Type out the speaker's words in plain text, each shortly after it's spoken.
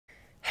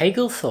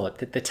Hegel thought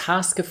that the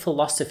task of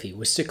philosophy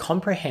was to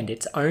comprehend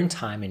its own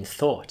time in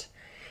thought.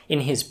 In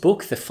his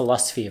book, The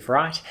Philosophy of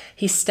Right,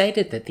 he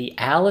stated that the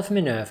owl of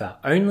Minerva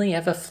only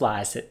ever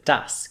flies at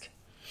dusk.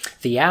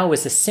 The owl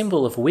was a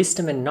symbol of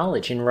wisdom and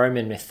knowledge in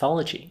Roman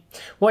mythology.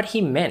 What he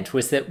meant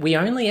was that we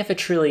only ever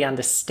truly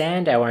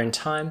understand our own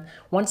time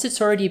once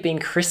it's already been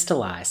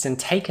crystallized and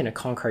taken a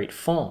concrete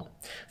form.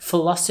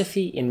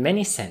 Philosophy, in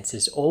many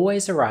senses,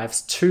 always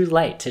arrives too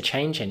late to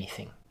change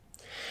anything.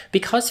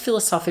 Because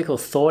philosophical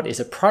thought is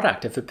a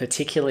product of a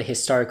particular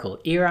historical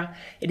era,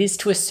 it is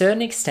to a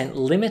certain extent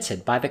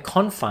limited by the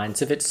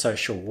confines of its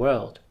social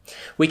world.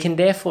 We can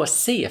therefore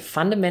see a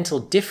fundamental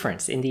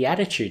difference in the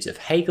attitudes of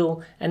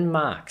Hegel and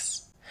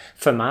Marx.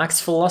 For Marx,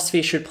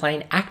 philosophy should play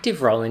an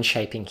active role in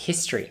shaping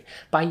history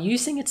by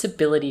using its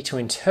ability to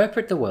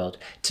interpret the world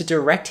to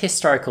direct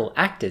historical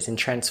actors in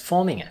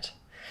transforming it.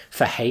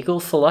 For Hegel,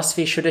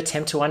 philosophy should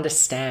attempt to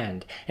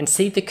understand and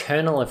see the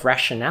kernel of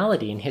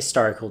rationality in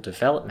historical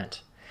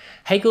development.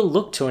 Hegel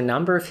looked to a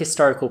number of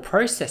historical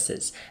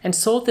processes and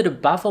saw that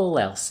above all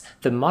else,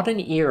 the modern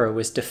era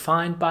was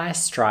defined by a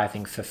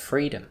striving for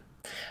freedom.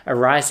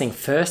 Arising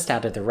first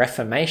out of the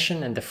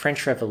Reformation and the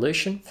French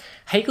Revolution,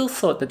 Hegel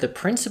thought that the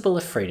principle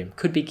of freedom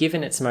could be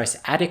given its most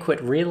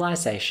adequate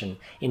realization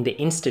in the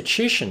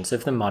institutions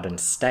of the modern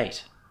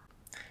state.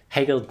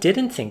 Hegel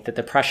didn't think that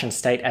the Prussian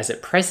state as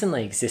it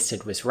presently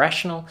existed was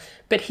rational,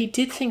 but he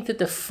did think that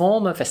the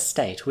form of a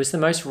state was the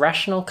most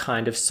rational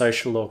kind of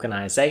social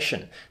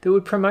organization that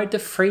would promote the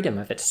freedom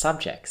of its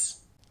subjects.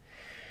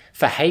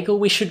 For Hegel,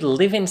 we should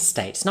live in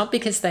states not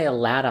because they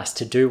allowed us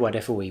to do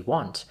whatever we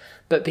want,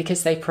 but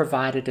because they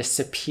provided a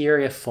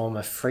superior form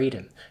of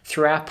freedom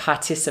through our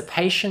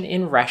participation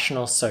in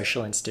rational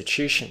social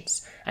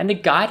institutions and a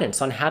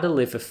guidance on how to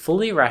live a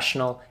fully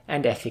rational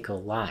and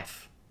ethical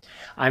life.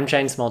 I'm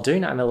James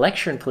Muldoon. I'm a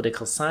lecturer in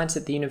political science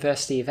at the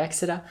University of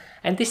Exeter,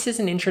 and this is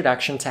an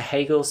introduction to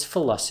Hegel's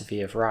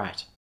philosophy of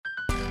right.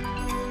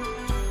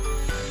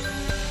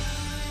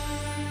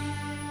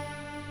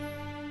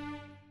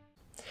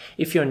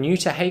 If you're new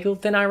to Hegel,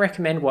 then I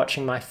recommend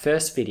watching my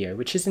first video,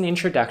 which is an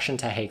introduction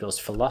to Hegel's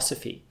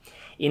philosophy.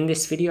 In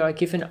this video, I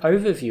give an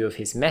overview of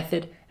his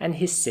method and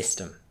his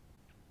system.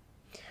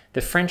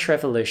 The French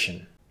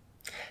Revolution.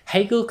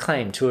 Hegel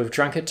claimed to have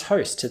drunk a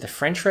toast to the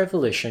French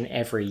Revolution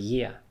every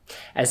year.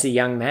 As a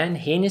young man,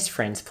 he and his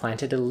friends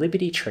planted a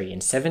liberty tree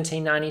in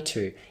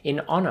 1792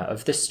 in honor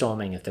of the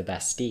storming of the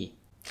Bastille.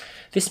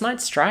 This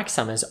might strike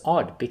some as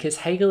odd because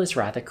Hegel is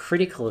rather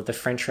critical of the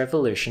French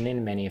Revolution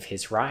in many of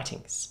his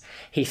writings.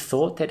 He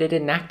thought that it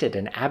enacted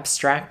an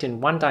abstract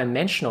and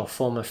one-dimensional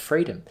form of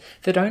freedom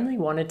that only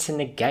wanted to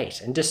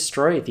negate and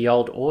destroy the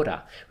old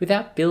order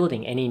without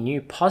building any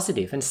new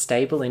positive and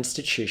stable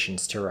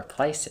institutions to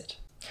replace it.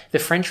 The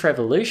French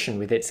Revolution,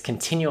 with its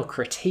continual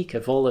critique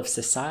of all of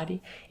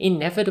society,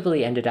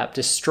 inevitably ended up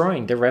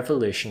destroying the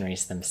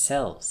revolutionaries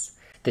themselves.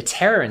 The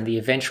terror and the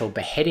eventual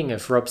beheading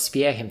of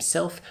Robespierre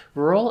himself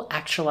were all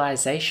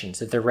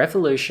actualizations of the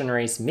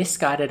revolutionaries'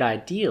 misguided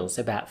ideals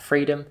about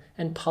freedom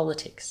and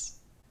politics.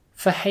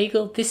 For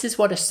Hegel, this is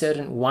what a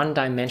certain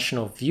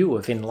one-dimensional view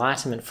of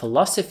Enlightenment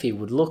philosophy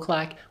would look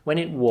like when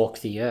it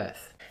walked the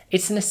earth.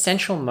 It's an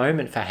essential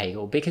moment for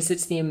Hegel because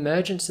it's the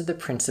emergence of the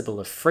principle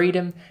of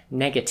freedom,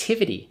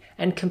 negativity,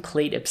 and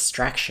complete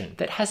abstraction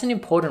that has an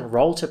important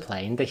role to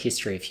play in the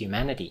history of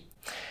humanity.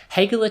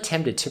 Hegel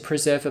attempted to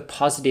preserve a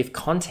positive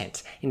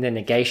content in the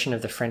negation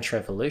of the French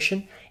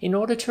Revolution in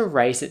order to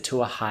raise it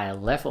to a higher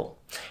level.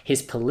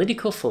 His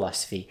political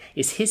philosophy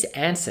is his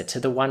answer to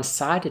the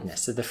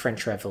one-sidedness of the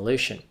French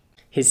Revolution.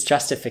 His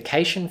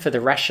justification for the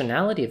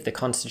rationality of the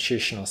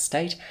constitutional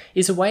state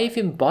is a way of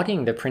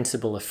embodying the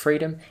principle of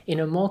freedom in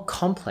a more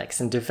complex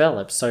and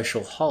developed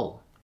social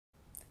whole.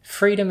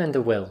 Freedom and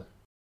the will.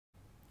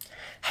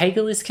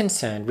 Hegel is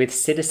concerned with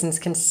citizens'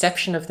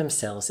 conception of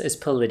themselves as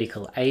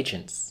political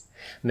agents.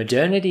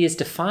 Modernity is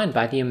defined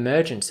by the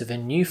emergence of a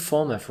new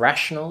form of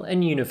rational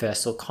and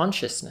universal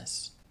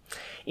consciousness.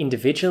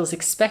 Individuals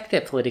expect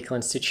their political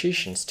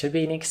institutions to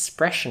be an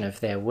expression of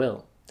their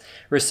will.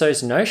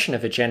 Rousseau's notion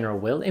of a general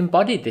will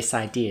embodied this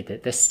idea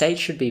that the state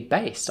should be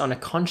based on a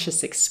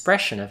conscious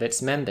expression of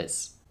its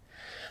members.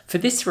 For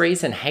this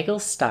reason, Hegel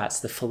starts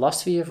the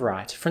philosophy of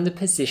right from the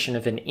position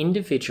of an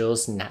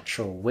individual's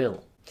natural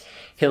will.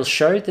 He'll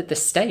show that the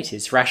state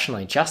is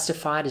rationally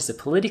justified as a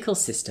political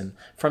system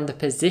from the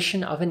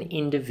position of an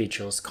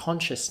individual's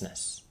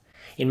consciousness.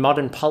 In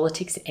modern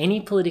politics,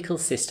 any political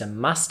system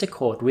must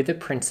accord with the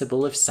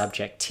principle of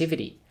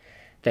subjectivity,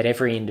 that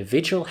every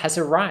individual has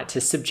a right to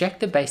subject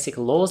the basic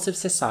laws of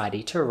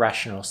society to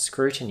rational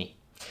scrutiny.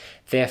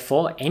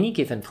 Therefore, any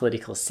given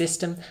political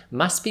system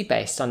must be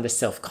based on the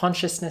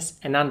self-consciousness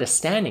and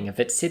understanding of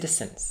its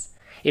citizens.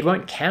 It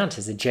won't count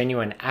as a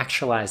genuine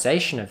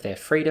actualization of their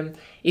freedom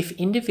if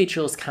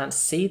individuals can't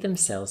see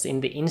themselves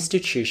in the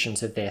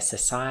institutions of their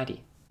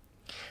society.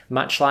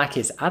 Much like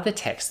his other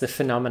text, The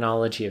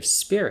Phenomenology of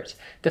Spirit,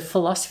 the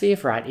philosophy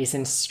of right is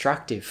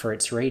instructive for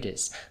its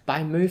readers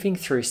by moving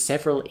through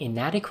several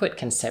inadequate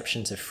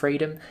conceptions of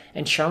freedom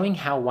and showing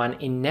how one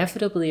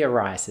inevitably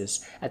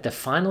arises at the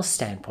final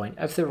standpoint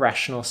of the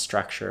rational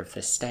structure of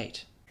the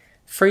state.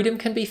 Freedom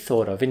can be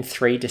thought of in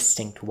three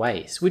distinct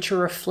ways, which are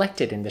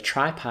reflected in the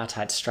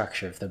tripartite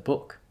structure of the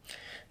book.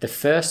 The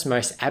first,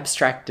 most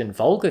abstract and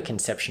vulgar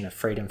conception of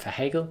freedom for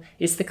Hegel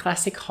is the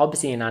classic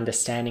Hobbesian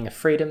understanding of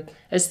freedom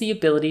as the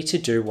ability to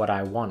do what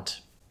I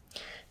want.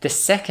 The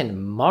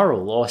second,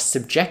 moral or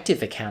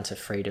subjective account of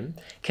freedom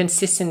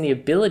consists in the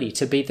ability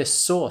to be the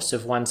source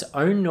of one's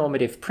own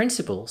normative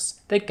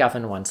principles that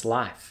govern one's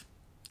life.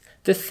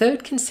 The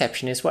third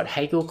conception is what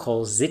Hegel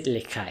calls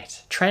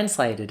Sittlichkeit,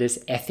 translated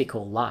as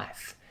ethical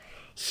life.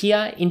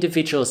 Here,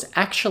 individuals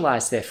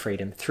actualize their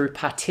freedom through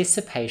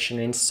participation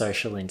in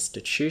social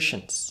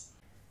institutions.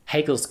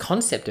 Hegel's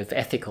concept of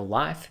ethical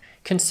life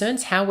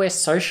concerns how we're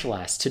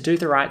socialized to do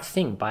the right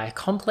thing by a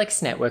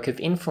complex network of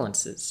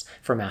influences,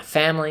 from our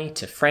family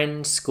to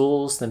friends,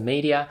 schools, the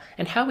media,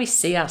 and how we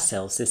see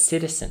ourselves as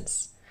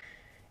citizens.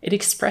 It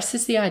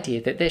expresses the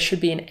idea that there should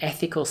be an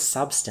ethical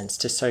substance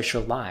to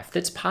social life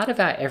that's part of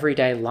our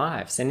everyday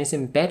lives and is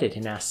embedded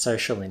in our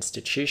social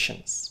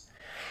institutions.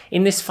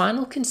 In this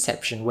final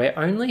conception, we're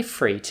only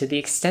free to the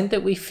extent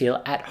that we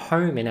feel at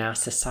home in our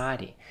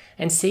society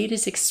and see it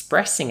as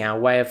expressing our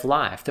way of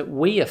life that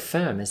we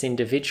affirm as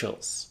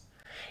individuals.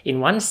 In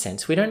one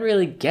sense, we don't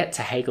really get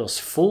to Hegel's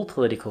full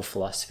political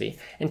philosophy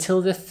until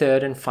the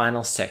third and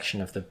final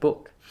section of the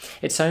book.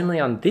 It's only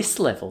on this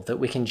level that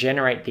we can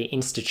generate the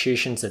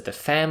institutions of the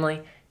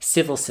family,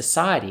 civil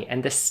society,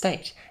 and the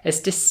state as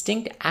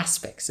distinct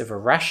aspects of a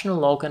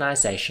rational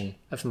organization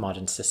of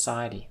modern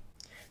society.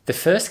 The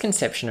first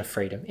conception of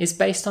freedom is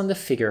based on the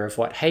figure of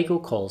what Hegel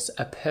calls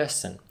a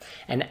person,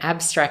 an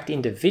abstract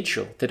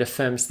individual that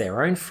affirms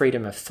their own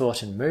freedom of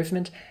thought and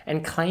movement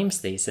and claims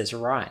these as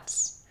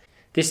rights.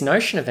 This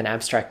notion of an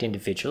abstract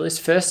individual is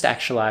first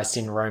actualized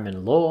in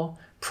Roman law,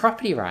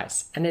 property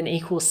rights, and an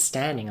equal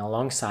standing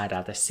alongside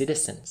other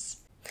citizens.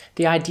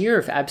 The idea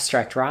of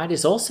abstract right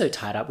is also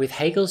tied up with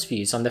Hegel's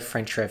views on the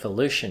French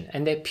Revolution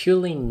and their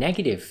purely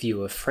negative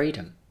view of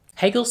freedom.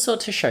 Hegel sought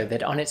to show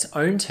that on its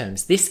own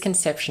terms, this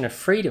conception of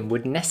freedom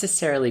would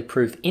necessarily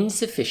prove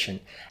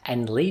insufficient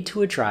and lead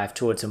to a drive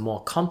towards a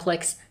more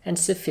complex and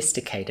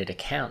sophisticated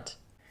account.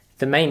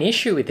 The main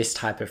issue with this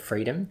type of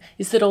freedom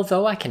is that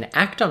although I can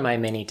act on my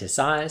many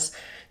desires,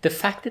 the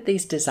fact that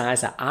these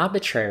desires are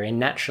arbitrary and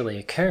naturally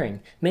occurring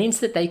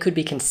means that they could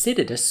be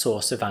considered a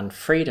source of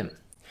unfreedom.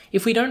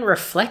 If we don't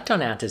reflect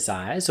on our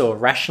desires or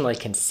rationally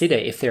consider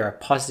if they're a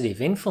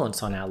positive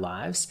influence on our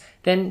lives,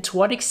 then to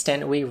what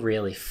extent are we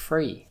really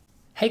free?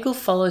 Hegel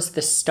follows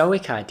the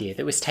Stoic idea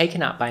that was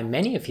taken up by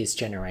many of his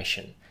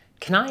generation.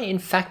 Can I in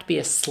fact be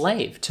a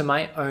slave to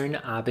my own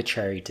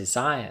arbitrary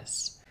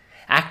desires?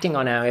 Acting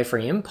on our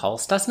every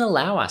impulse doesn't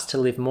allow us to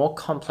live more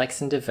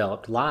complex and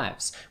developed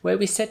lives, where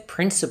we set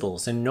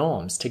principles and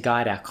norms to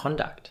guide our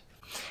conduct.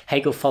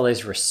 Hegel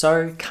follows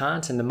Rousseau,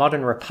 Kant, and the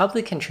modern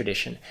Republican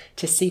tradition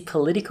to see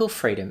political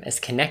freedom as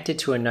connected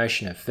to a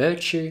notion of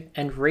virtue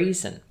and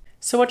reason.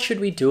 So what should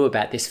we do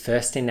about this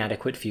first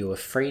inadequate view of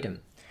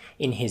freedom?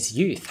 In his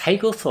youth,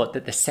 Hegel thought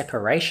that the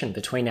separation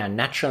between our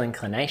natural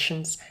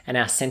inclinations and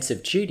our sense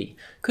of duty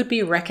could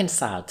be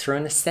reconciled through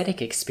an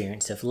aesthetic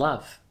experience of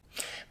love.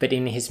 But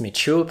in his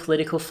mature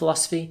political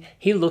philosophy,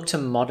 he looked to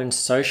modern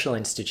social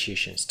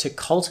institutions to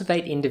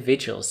cultivate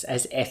individuals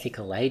as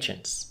ethical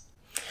agents.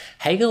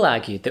 Hegel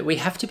argued that we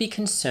have to be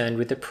concerned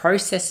with the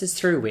processes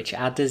through which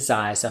our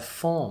desires are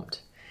formed.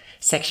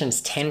 Sections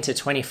 10 to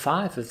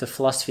 25 of the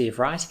Philosophy of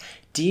Right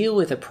deal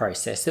with a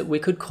process that we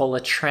could call a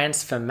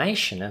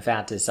transformation of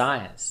our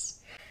desires.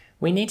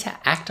 We need to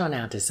act on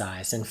our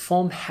desires and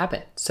form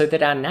habit so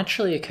that our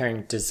naturally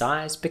occurring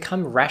desires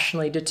become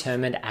rationally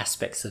determined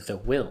aspects of the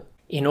will.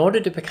 In order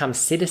to become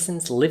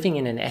citizens living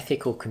in an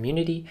ethical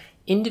community,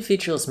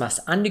 individuals must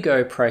undergo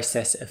a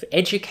process of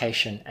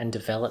education and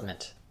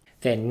development.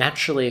 Their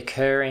naturally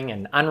occurring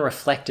and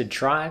unreflected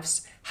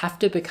drives have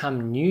to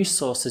become new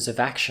sources of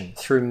action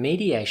through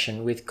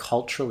mediation with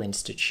cultural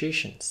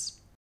institutions.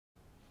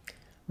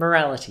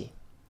 Morality.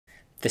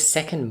 The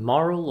second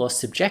moral or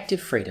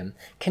subjective freedom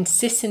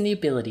consists in the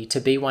ability to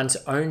be one's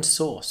own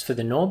source for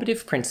the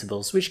normative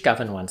principles which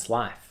govern one's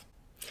life.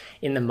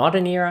 In the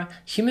modern era,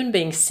 human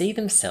beings see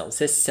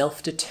themselves as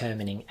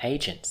self-determining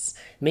agents,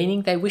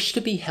 meaning they wish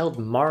to be held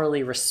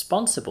morally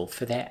responsible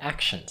for their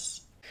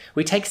actions.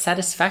 We take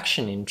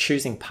satisfaction in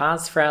choosing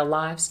paths for our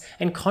lives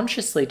and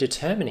consciously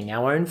determining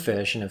our own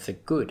version of the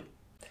good.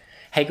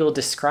 Hegel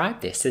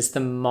described this as the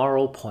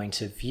moral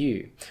point of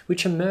view,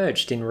 which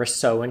emerged in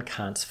Rousseau and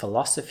Kant's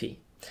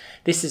philosophy.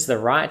 This is the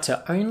right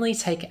to only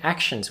take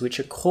actions which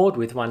accord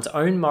with one's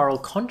own moral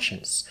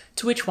conscience,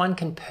 to which one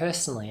can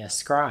personally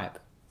ascribe.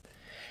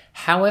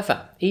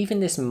 However, even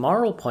this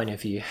moral point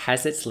of view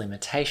has its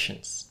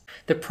limitations.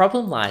 The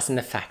problem lies in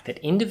the fact that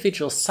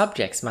individual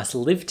subjects must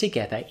live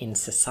together in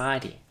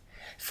society.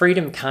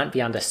 Freedom can't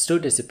be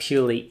understood as a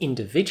purely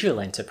individual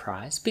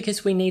enterprise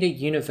because we need a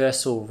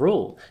universal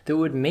rule that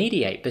would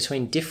mediate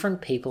between different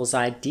people's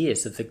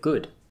ideas of the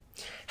good.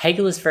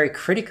 Hegel is very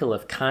critical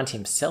of Kant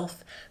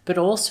himself, but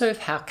also of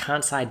how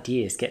Kant's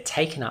ideas get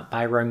taken up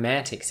by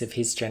romantics of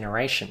his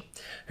generation,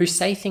 who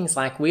say things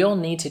like we all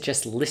need to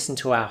just listen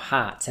to our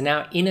hearts and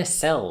our inner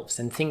selves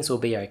and things will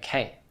be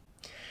okay.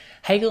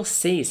 Hegel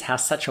sees how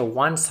such a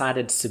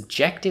one-sided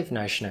subjective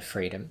notion of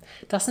freedom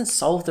doesn't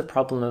solve the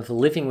problem of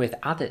living with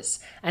others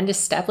and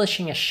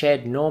establishing a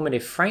shared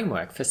normative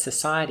framework for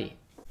society.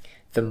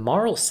 The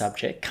moral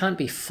subject can't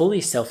be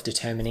fully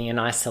self-determining in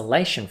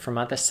isolation from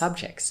other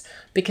subjects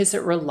because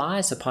it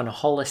relies upon a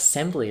whole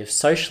assembly of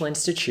social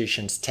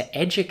institutions to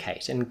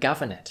educate and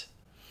govern it.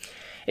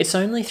 It's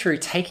only through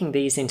taking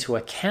these into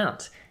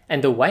account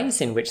and the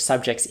ways in which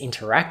subjects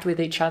interact with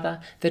each other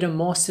that a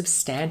more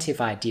substantive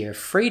idea of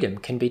freedom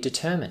can be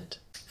determined.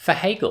 For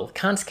Hegel,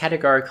 Kant's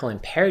categorical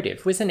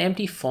imperative was an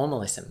empty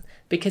formalism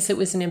because it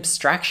was an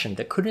abstraction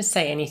that couldn't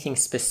say anything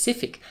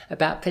specific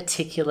about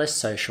particular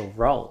social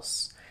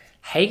roles.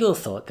 Hegel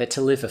thought that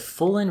to live a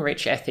full and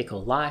rich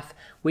ethical life,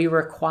 we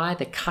require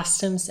the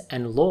customs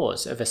and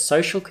laws of a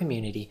social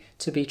community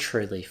to be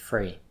truly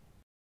free.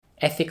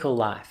 Ethical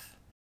life.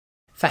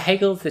 For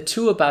Hegel, the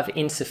two above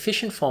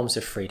insufficient forms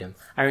of freedom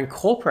are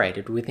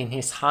incorporated within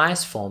his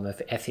highest form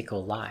of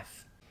ethical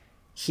life.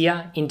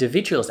 Here,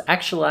 individuals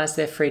actualize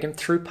their freedom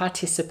through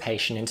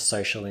participation in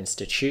social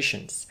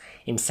institutions.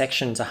 In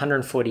sections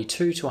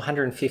 142 to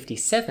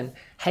 157,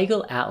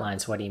 Hegel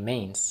outlines what he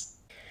means.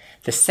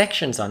 The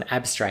sections on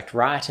abstract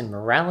right and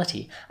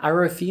morality are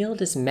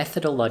revealed as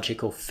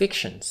methodological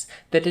fictions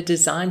that are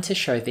designed to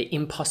show the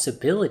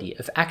impossibility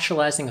of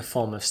actualizing a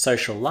form of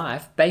social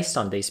life based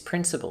on these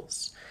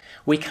principles.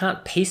 We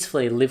can't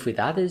peacefully live with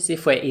others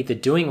if we're either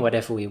doing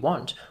whatever we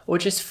want or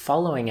just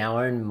following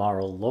our own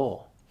moral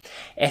law.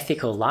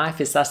 Ethical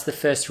life is thus the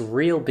first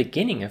real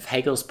beginning of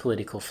Hegel's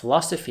political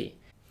philosophy.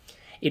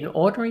 In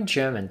ordinary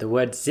German, the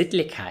word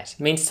Sittlichkeit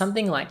means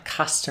something like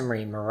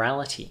customary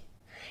morality.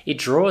 It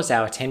draws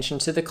our attention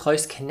to the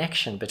close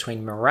connection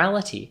between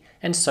morality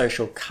and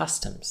social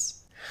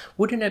customs.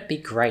 Wouldn't it be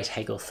great,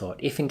 Hegel thought,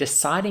 if in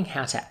deciding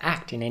how to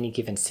act in any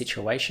given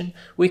situation,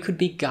 we could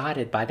be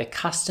guided by the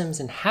customs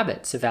and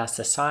habits of our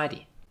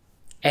society?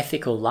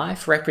 Ethical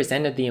life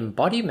represented the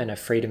embodiment of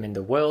freedom in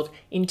the world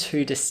in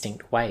two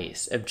distinct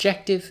ways,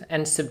 objective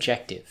and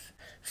subjective.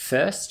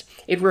 First,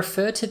 it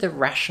referred to the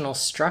rational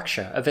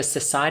structure of a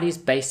society's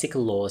basic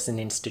laws and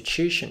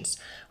institutions,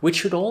 which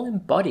should all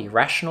embody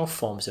rational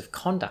forms of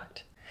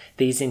conduct.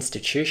 These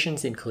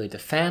institutions include the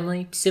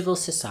family, civil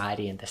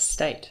society, and the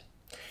state.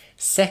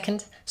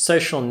 Second,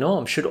 social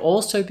norms should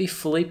also be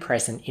fully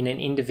present in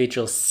an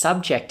individual's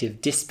subjective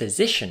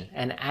disposition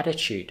and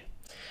attitude.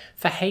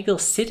 For Hegel,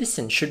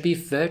 citizens should be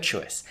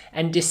virtuous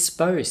and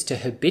disposed to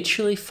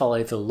habitually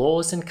follow the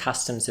laws and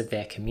customs of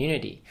their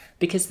community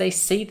because they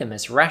see them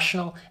as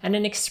rational and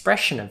an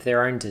expression of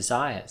their own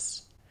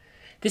desires.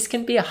 This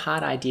can be a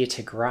hard idea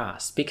to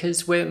grasp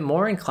because we're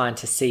more inclined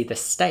to see the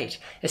state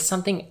as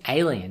something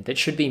alien that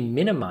should be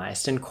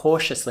minimized and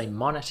cautiously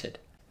monitored.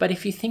 But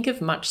if you think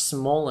of much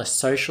smaller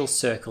social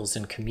circles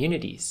and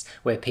communities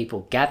where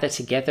people gather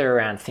together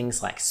around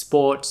things like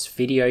sports,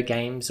 video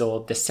games,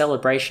 or the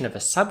celebration of a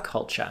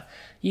subculture,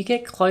 you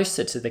get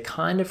closer to the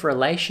kind of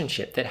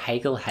relationship that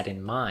Hegel had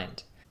in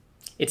mind.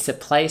 It's a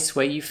place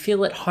where you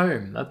feel at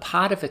home, a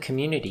part of a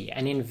community,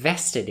 and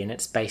invested in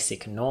its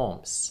basic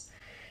norms.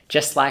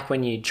 Just like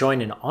when you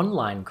join an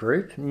online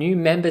group, new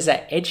members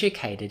are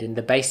educated in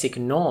the basic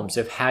norms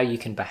of how you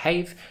can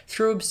behave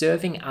through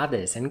observing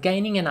others and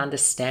gaining an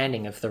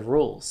understanding of the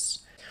rules.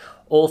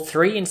 All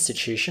three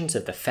institutions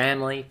of the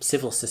family,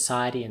 civil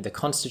society, and the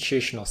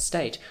constitutional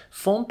state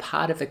form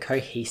part of a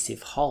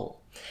cohesive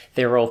whole.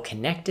 They're all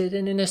connected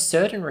and in a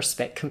certain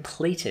respect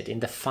completed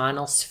in the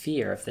final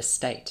sphere of the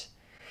state.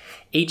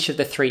 Each of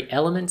the three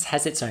elements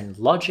has its own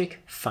logic,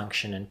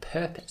 function, and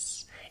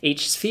purpose.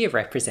 Each sphere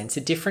represents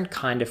a different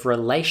kind of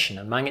relation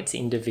among its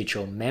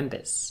individual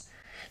members.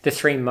 The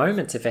three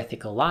moments of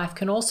ethical life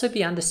can also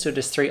be understood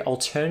as three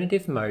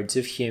alternative modes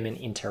of human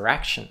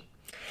interaction.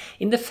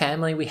 In the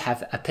family, we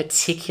have a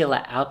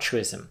particular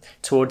altruism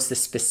towards the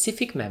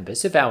specific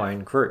members of our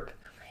own group.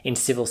 In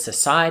civil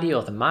society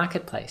or the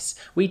marketplace,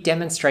 we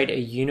demonstrate a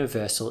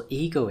universal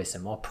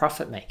egoism or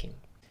profit-making.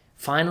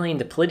 Finally, in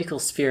the political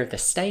sphere of the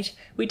state,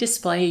 we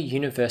display a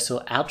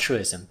universal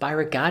altruism by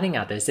regarding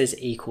others as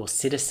equal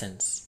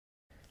citizens.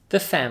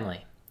 The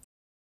family.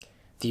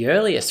 The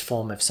earliest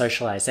form of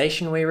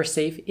socialization we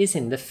receive is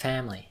in the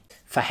family.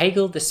 For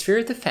Hegel, the sphere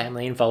of the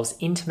family involves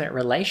intimate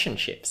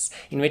relationships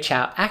in which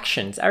our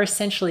actions are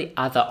essentially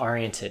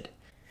other-oriented.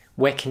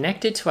 We're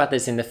connected to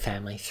others in the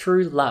family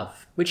through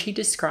love, which he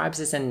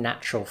describes as a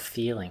natural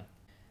feeling.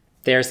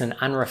 There is an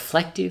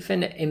unreflective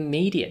and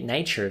immediate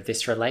nature of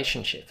this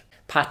relationship.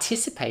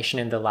 Participation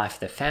in the life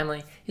of the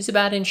family is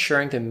about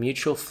ensuring the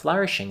mutual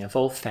flourishing of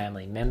all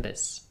family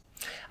members.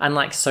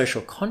 Unlike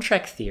social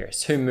contract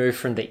theorists who move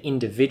from the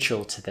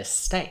individual to the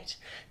state,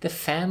 the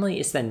family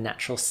is the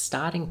natural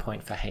starting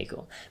point for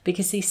Hegel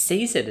because he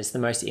sees it as the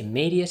most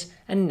immediate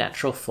and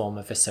natural form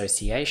of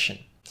association.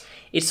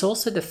 It's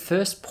also the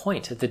first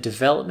point of the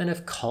development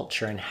of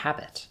culture and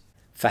habit.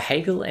 For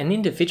Hegel, an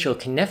individual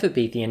can never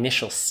be the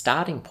initial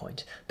starting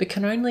point, but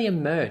can only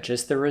emerge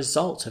as the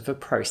result of a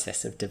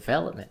process of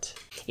development.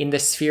 In the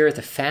sphere of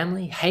the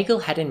family,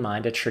 Hegel had in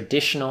mind a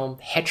traditional,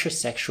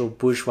 heterosexual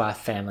bourgeois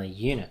family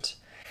unit.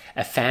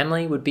 A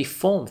family would be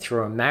formed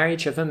through a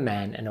marriage of a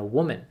man and a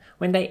woman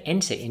when they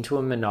enter into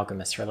a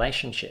monogamous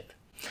relationship.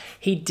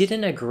 He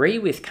didn't agree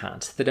with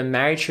Kant that a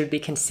marriage should be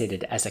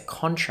considered as a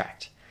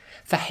contract.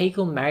 For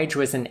Hegel, marriage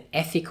was an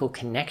ethical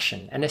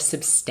connection and a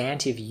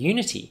substantive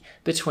unity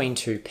between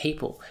two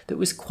people that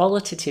was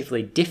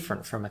qualitatively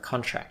different from a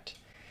contract.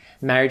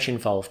 Marriage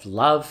involved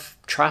love,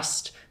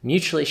 trust,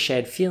 mutually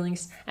shared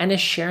feelings, and a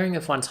sharing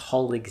of one's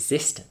whole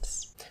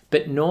existence.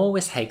 But nor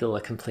was Hegel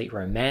a complete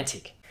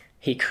romantic.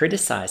 He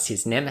criticized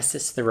his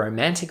nemesis, the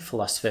Romantic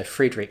philosopher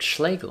Friedrich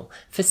Schlegel,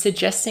 for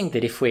suggesting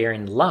that if we are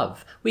in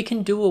love, we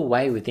can do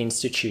away with the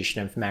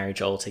institution of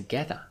marriage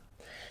altogether.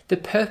 The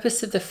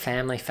purpose of the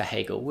family for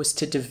Hegel was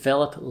to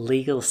develop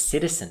legal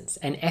citizens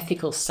and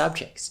ethical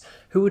subjects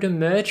who would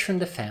emerge from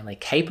the family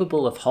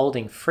capable of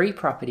holding free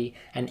property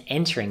and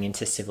entering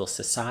into civil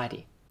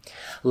society.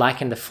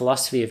 Like in the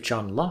philosophy of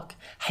John Locke,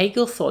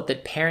 Hegel thought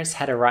that parents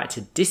had a right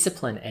to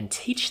discipline and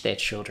teach their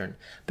children,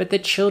 but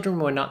that children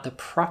were not the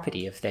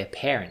property of their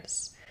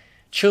parents.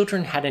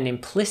 Children had an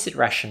implicit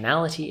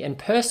rationality and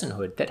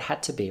personhood that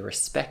had to be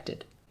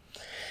respected.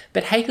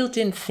 But Hegel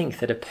didn't think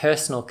that a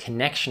personal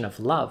connection of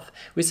love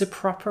was a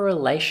proper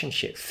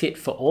relationship fit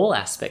for all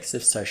aspects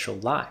of social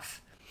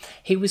life.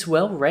 He was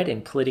well read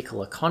in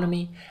political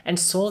economy and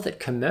saw that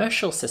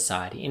commercial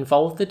society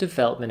involved the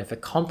development of a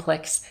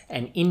complex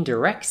and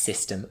indirect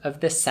system of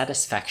the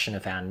satisfaction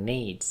of our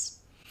needs.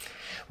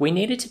 We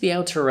needed to be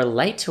able to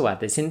relate to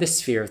others in the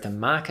sphere of the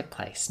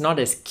marketplace, not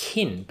as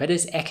kin, but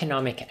as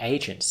economic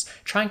agents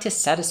trying to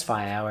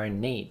satisfy our own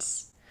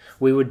needs.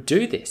 We would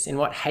do this in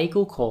what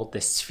Hegel called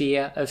the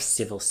sphere of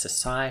civil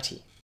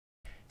society.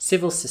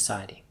 Civil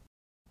society.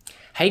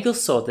 Hegel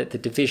saw that the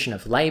division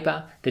of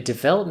labour, the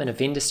development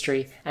of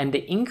industry, and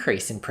the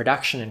increase in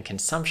production and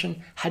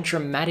consumption had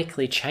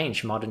dramatically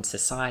changed modern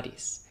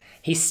societies.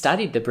 He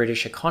studied the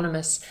British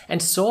economists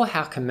and saw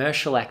how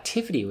commercial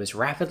activity was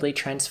rapidly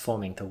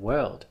transforming the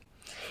world.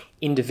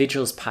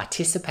 Individuals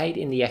participate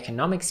in the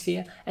economic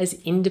sphere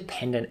as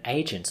independent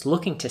agents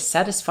looking to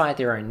satisfy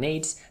their own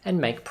needs and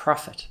make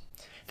profit.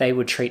 They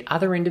would treat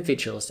other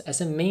individuals as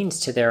a means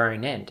to their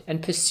own end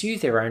and pursue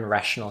their own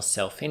rational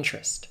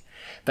self-interest.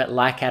 But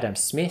like Adam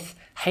Smith,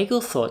 Hegel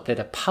thought that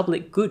a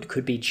public good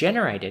could be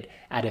generated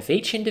out of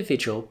each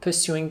individual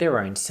pursuing their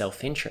own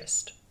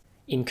self-interest.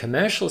 In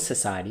commercial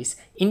societies,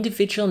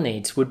 individual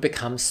needs would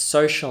become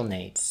social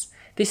needs.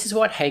 This is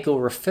what Hegel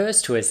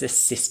refers to as a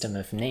system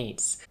of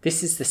needs.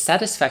 This is the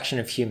satisfaction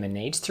of human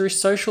needs through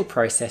social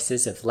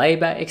processes of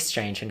labour,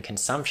 exchange and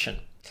consumption.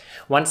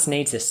 Once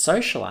needs are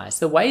socialized,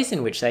 the ways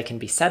in which they can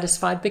be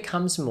satisfied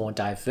becomes more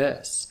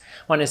diverse.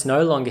 One is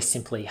no longer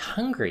simply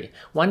hungry,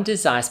 one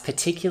desires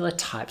particular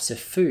types of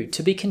food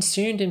to be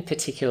consumed in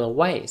particular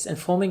ways and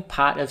forming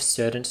part of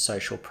certain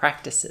social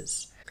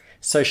practices.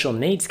 Social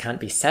needs can't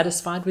be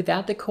satisfied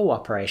without the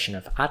cooperation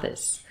of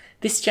others.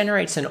 This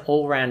generates an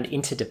all-round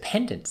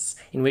interdependence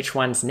in which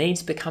one's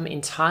needs become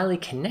entirely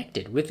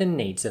connected with the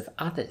needs of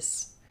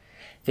others.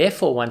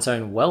 Therefore, one's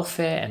own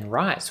welfare and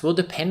rights will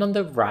depend on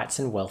the rights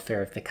and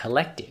welfare of the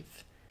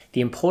collective. The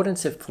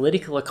importance of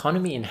political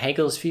economy in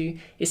Hegel's view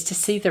is to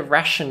see the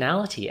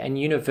rationality and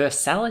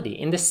universality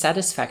in the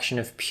satisfaction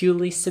of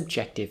purely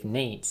subjective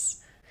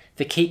needs.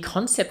 The key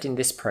concept in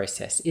this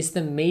process is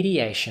the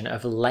mediation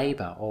of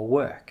labour or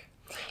work.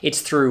 It's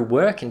through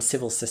work in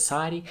civil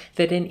society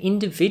that an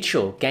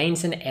individual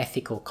gains an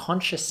ethical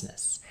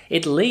consciousness.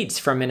 It leads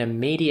from an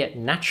immediate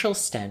natural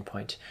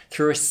standpoint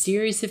through a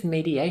series of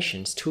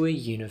mediations to a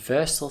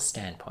universal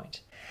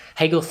standpoint.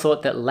 Hegel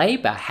thought that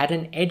labour had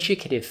an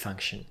educative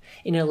function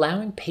in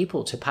allowing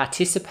people to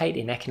participate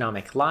in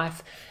economic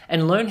life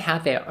and learn how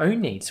their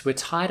own needs were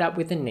tied up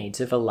with the needs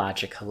of a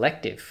larger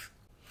collective.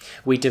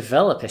 We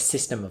develop a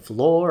system of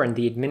law and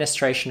the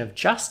administration of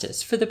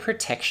justice for the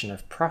protection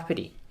of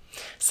property.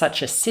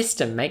 Such a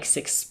system makes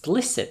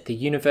explicit the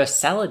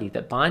universality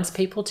that binds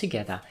people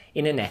together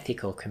in an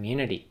ethical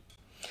community.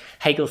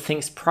 Hegel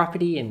thinks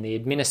property and the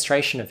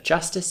administration of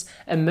justice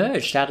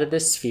emerged out of the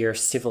sphere of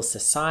civil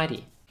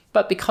society.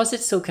 But because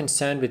it's still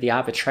concerned with the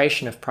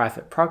arbitration of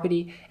private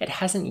property, it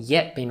hasn't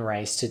yet been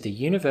raised to the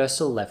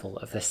universal level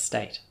of the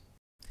state.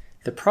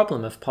 The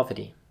problem of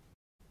poverty.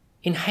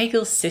 In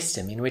Hegel's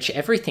system, in which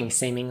everything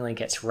seemingly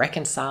gets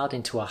reconciled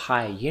into a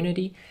higher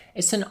unity,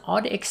 it's an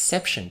odd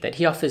exception that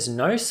he offers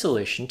no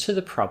solution to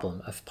the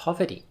problem of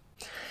poverty.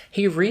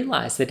 He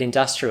realized that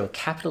industrial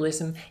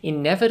capitalism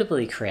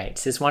inevitably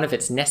creates, as one of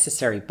its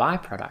necessary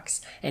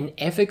byproducts, an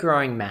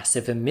ever-growing mass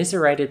of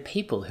immiserated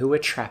people who are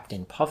trapped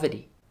in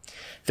poverty.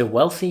 The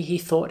wealthy, he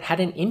thought, had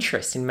an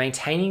interest in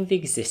maintaining the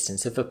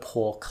existence of a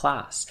poor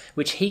class,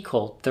 which he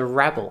called the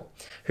rabble,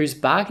 whose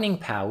bargaining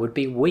power would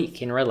be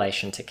weak in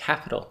relation to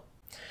capital.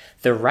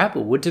 The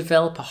rabble would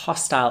develop a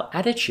hostile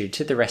attitude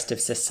to the rest of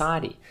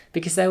society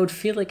because they would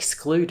feel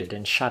excluded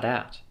and shut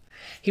out.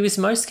 He was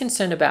most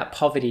concerned about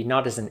poverty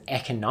not as an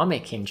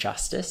economic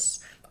injustice,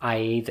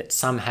 i.e. that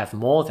some have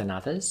more than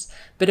others,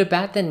 but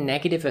about the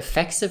negative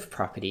effects of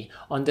property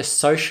on the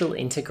social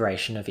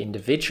integration of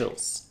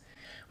individuals.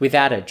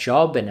 Without a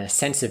job and a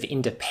sense of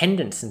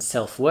independence and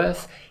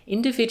self-worth,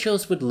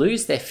 individuals would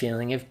lose their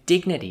feeling of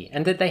dignity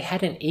and that they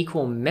had an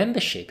equal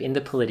membership in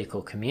the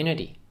political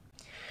community.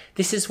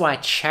 This is why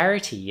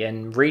charity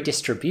and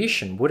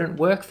redistribution wouldn't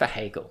work for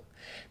Hegel,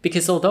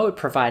 because although it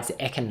provides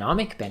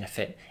economic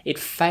benefit, it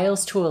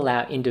fails to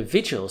allow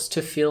individuals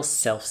to feel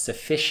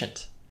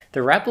self-sufficient.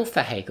 The rabble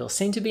for Hegel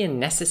seemed to be a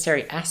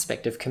necessary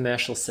aspect of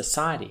commercial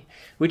society,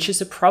 which is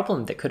a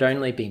problem that could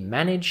only be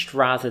managed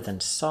rather than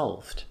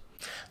solved.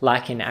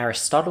 Like in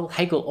Aristotle,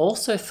 Hegel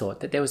also thought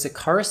that there was a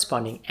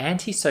corresponding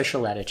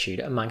antisocial attitude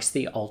amongst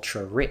the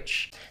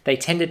ultra-rich. They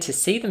tended to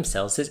see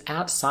themselves as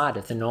outside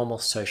of the normal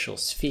social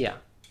sphere.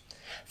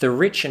 The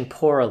rich and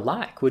poor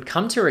alike would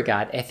come to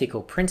regard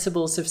ethical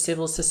principles of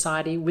civil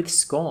society with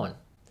scorn.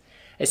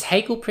 As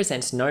Hegel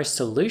presents no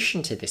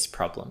solution to this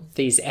problem,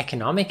 these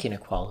economic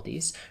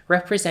inequalities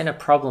represent a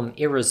problem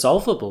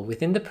irresolvable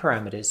within the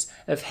parameters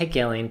of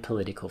Hegelian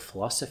political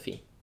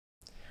philosophy.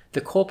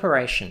 The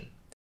corporation.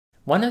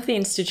 One of the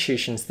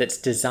institutions that's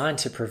designed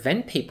to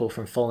prevent people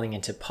from falling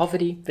into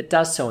poverty, but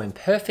does so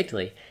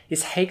imperfectly,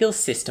 is Hegel's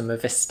system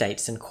of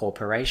estates and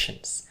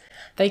corporations.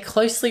 They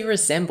closely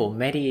resemble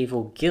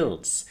medieval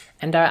guilds,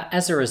 and are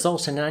as a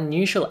result an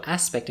unusual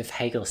aspect of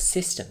Hegel's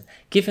system,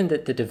 given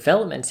that the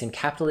developments in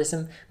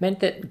capitalism meant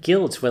that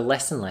guilds were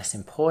less and less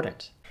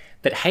important.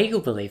 But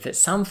Hegel believed that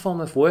some form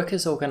of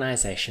workers'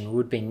 organisation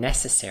would be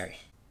necessary.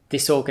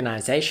 This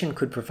organisation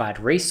could provide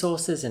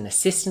resources and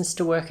assistance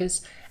to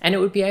workers, and it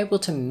would be able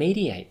to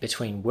mediate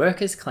between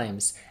workers'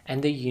 claims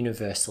and the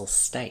universal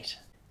state.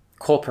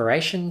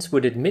 Corporations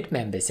would admit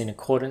members in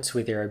accordance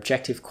with their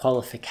objective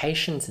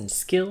qualifications and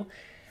skill,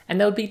 and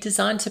they would be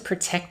designed to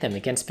protect them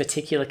against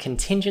particular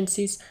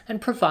contingencies and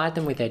provide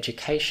them with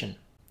education.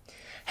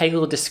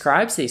 Hegel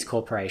describes these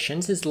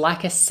corporations as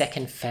like a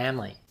second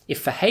family. If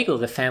for Hegel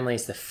the family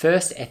is the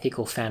first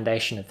ethical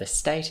foundation of the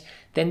state,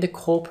 then the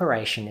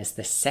corporation is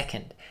the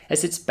second,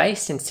 as it's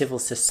based in civil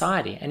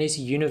society and is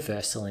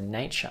universal in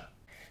nature.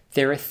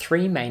 There are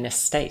three main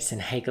estates in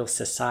Hegel's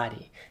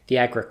society: the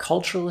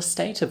agricultural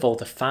estate of all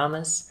the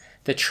farmers,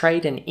 the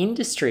trade and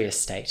industry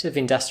estate of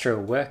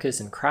industrial workers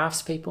and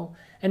craftspeople,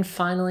 and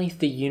finally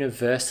the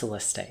universal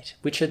estate,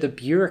 which are the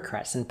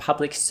bureaucrats and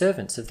public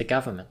servants of the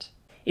government.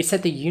 It's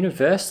at the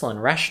universal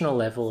and rational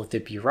level of the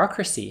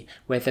bureaucracy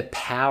where the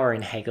power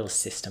in Hegel's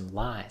system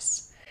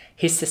lies.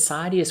 His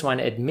society is one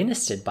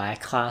administered by a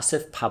class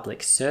of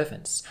public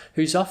servants,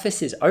 whose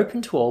office is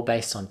open to all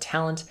based on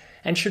talent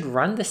and should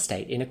run the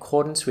state in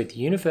accordance with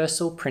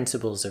universal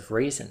principles of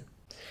reason.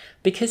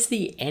 Because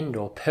the end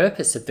or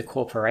purpose of the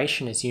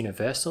corporation is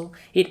universal,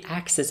 it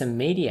acts as a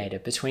mediator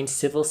between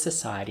civil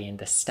society and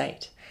the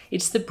state.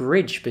 It's the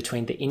bridge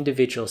between the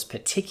individual's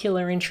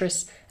particular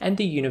interests and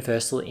the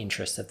universal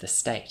interests of the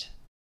state.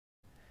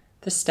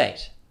 The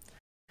state.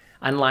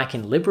 Unlike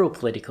in liberal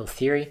political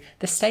theory,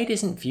 the state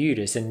isn't viewed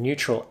as a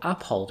neutral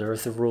upholder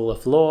of the rule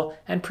of law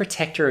and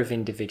protector of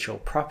individual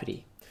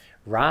property.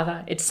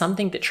 Rather, it's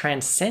something that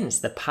transcends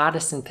the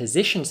partisan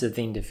positions of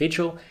the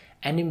individual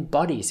and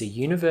embodies a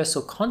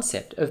universal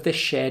concept of the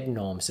shared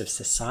norms of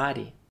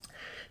society.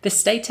 The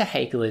state to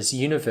Hegel is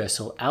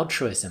universal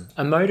altruism,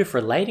 a mode of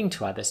relating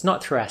to others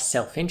not through our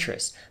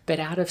self-interest, but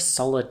out of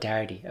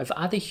solidarity of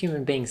other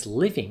human beings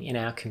living in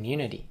our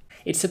community.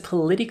 It's a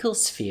political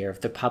sphere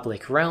of the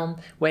public realm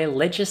where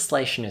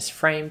legislation is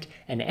framed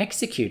and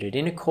executed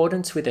in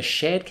accordance with a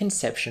shared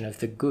conception of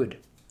the good.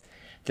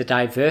 The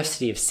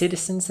diversity of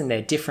citizens and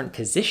their different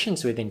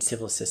positions within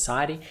civil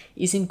society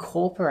is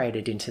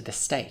incorporated into the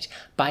state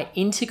by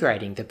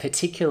integrating the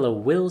particular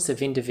wills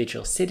of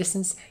individual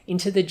citizens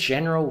into the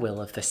general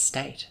will of the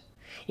state.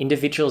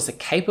 Individuals are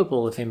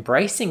capable of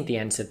embracing the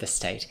ends of the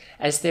state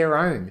as their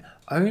own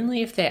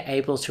only if they're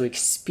able to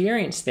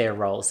experience their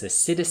roles as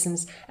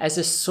citizens as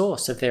a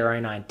source of their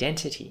own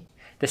identity.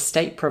 The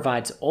state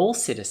provides all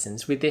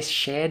citizens with this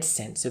shared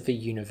sense of a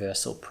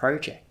universal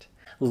project.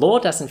 Law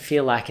doesn't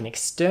feel like an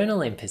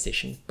external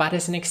imposition, but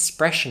as an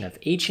expression of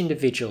each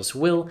individual's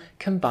will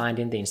combined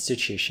in the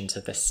institutions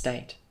of the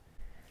state.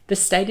 The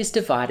state is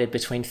divided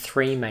between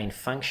three main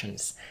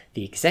functions: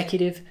 the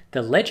executive,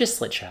 the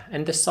legislature,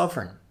 and the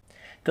sovereign.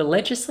 The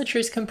legislature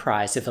is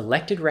comprised of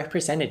elected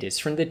representatives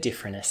from the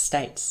different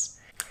estates.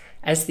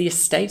 As the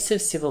estates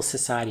of civil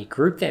society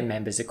group their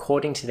members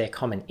according to their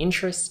common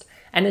interest,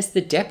 and as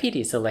the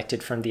deputies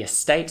elected from the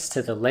estates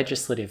to the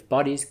legislative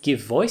bodies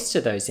give voice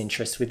to those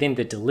interests within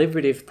the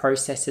deliberative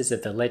processes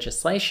of the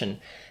legislation,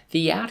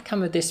 the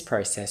outcome of this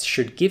process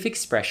should give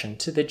expression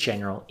to the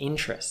general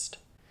interest.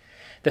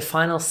 The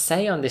final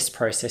say on this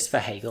process for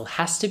Hegel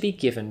has to be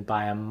given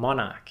by a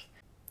monarch.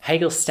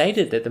 Hegel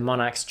stated that the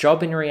monarch's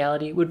job in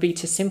reality would be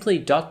to simply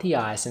dot the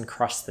I's and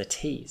cross the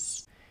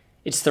T's.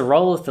 It's the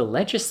role of the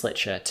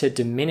legislature to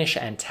diminish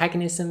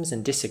antagonisms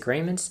and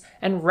disagreements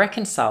and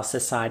reconcile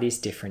society's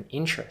different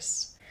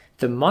interests.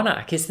 The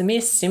monarch is the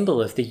mere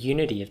symbol of the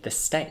unity of the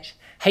state.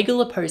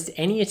 Hegel opposed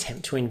any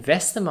attempt to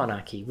invest the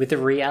monarchy with the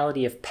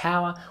reality of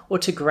power or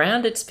to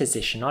ground its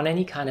position on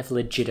any kind of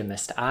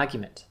legitimist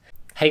argument.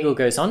 Hegel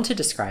goes on to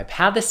describe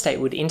how the state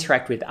would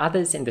interact with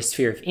others in the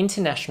sphere of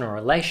international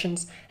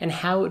relations and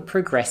how it would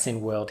progress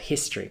in world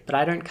history, but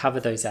I don't cover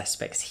those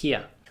aspects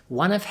here.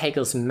 One of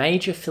Hegel's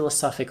major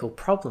philosophical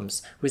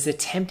problems was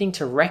attempting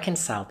to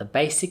reconcile the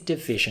basic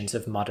divisions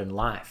of modern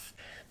life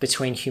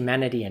between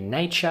humanity and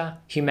nature,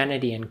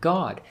 humanity and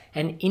God,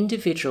 and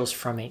individuals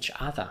from each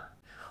other.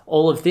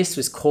 All of this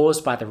was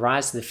caused by the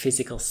rise of the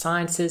physical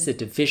sciences, a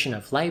division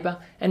of labour,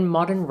 and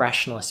modern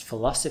rationalist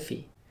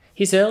philosophy.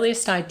 His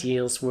earliest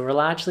ideals were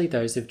largely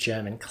those of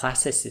German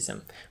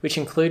classicism, which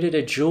included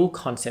a dual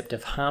concept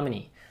of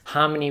harmony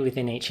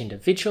within each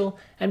individual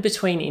and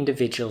between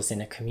individuals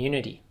in a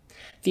community.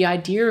 The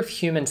idea of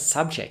human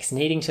subjects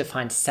needing to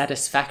find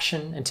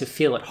satisfaction and to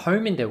feel at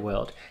home in their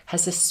world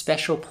has a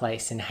special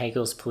place in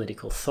Hegel's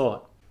political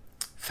thought.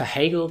 For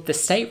Hegel, the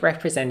state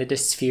represented a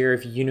sphere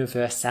of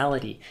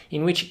universality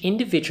in which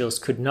individuals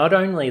could not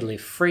only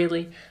live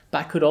freely,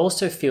 but could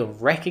also feel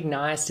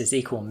recognized as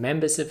equal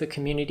members of a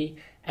community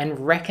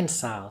and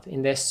reconciled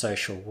in their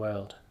social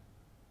world.